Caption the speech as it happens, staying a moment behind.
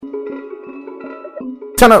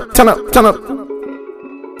turn up, turn up, turn up.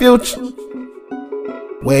 Future.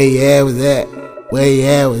 Where you at with that? Where you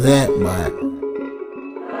at with that, boy?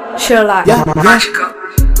 Chill out. Yeah.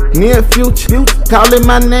 Near future, calling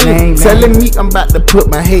my name, telling me I'm about to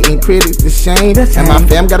put my hating critics to shame. And my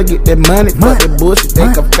fam gotta get that money, fuck that bullshit,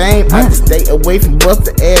 think of fame. I just stay away from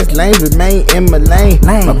busted ass lanes, remain in my lane.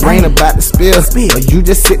 My brain about to spill, but you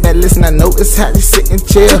just sit there listen, I notice how you sit and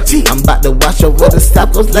chill. I'm about to watch over the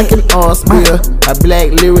stop goes like an oil spill. My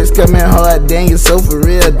black lyrics coming hard, dang you so for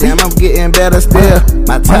real. Damn, I'm getting better still.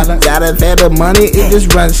 My talent gotta have the money, it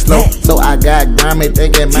just runs slow. So I got grimy,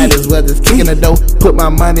 thinking might as well just kicking the dough. Put my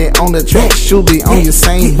money on the track, should be on your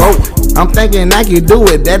same boat. I'm thinking I can do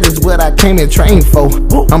it, that is what I came and trained for.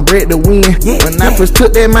 I'm bred to win. When I first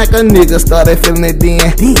took that mic, a nigga started feeling it then.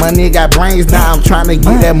 Money got brains, now I'm trying to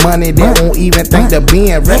get that money. They won't even think the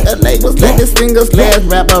being. Record labels, let this fingers last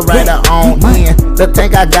rapper writer on in. The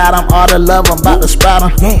tank I got, I'm all the love, I'm about to sprout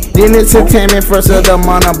them. Then it's entertainment, first of the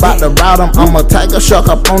month, I'm about to route them. I'm a tiger shark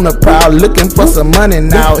up on the prowl, looking for some money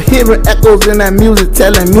now. Hearing echoes in that music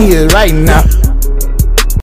telling me it's right now.